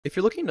If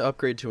you're looking to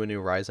upgrade to a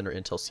new Ryzen or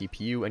Intel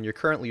CPU and you're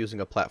currently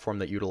using a platform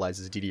that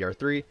utilizes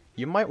DDR3,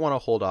 you might want to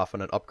hold off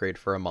on an upgrade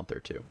for a month or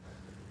two.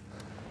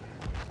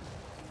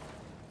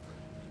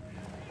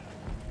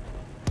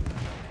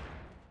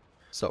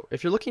 So,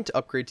 if you're looking to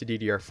upgrade to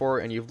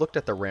DDR4 and you've looked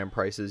at the RAM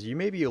prices, you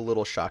may be a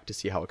little shocked to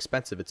see how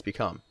expensive it's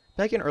become.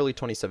 Back in early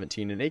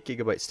 2017, an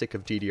 8GB stick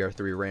of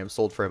DDR3 RAM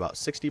sold for about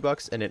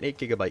 $60 and an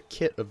 8GB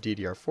kit of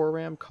DDR4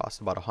 RAM cost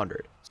about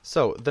 $100.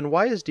 So, then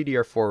why is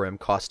DDR4 RAM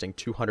costing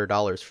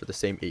 $200 for the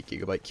same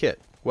 8GB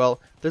kit?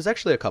 Well, there's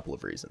actually a couple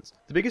of reasons.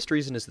 The biggest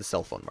reason is the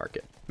cell phone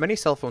market. Many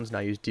cell phones now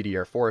use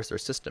DDR4 as their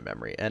system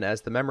memory, and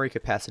as the memory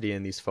capacity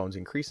in these phones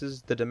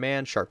increases, the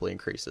demand sharply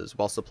increases,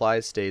 while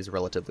supply stays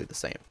relatively the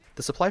same.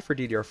 The supply for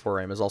DDR4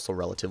 RAM is also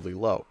relatively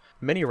low.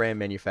 Many RAM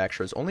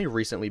manufacturers only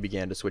recently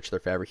began to switch their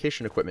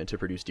fabrication equipment to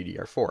produce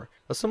DDR4.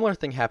 A similar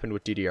thing happened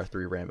with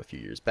DDR3 RAM a few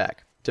years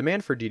back.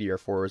 Demand for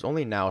DDR4 is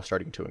only now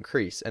starting to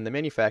increase, and the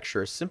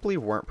manufacturers simply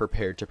weren't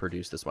prepared to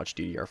produce this much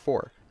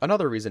DDR4.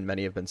 Another reason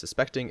many have been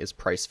suspecting is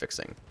price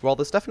fixing. While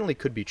this definitely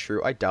could be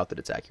true, I doubt that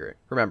it's accurate.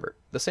 Remember,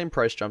 the same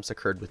price jumps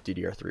occurred with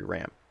DDR3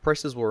 RAM.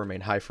 Prices will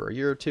remain high for a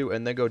year or two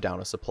and then go down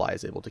as supply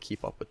is able to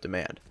keep up with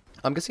demand.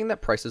 I'm guessing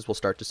that prices will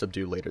start to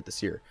subdue later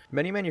this year.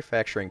 Many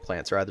manufacturing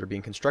plants are either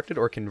being constructed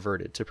or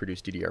converted to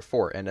produce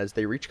DDR4, and as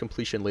they reach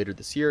completion later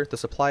this year, the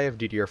supply of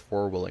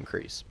DDR4 will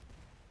increase.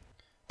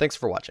 Thanks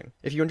for watching.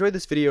 If you enjoyed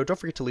this video, don't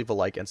forget to leave a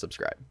like and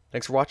subscribe.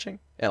 Thanks for watching,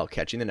 and I'll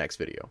catch you in the next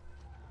video.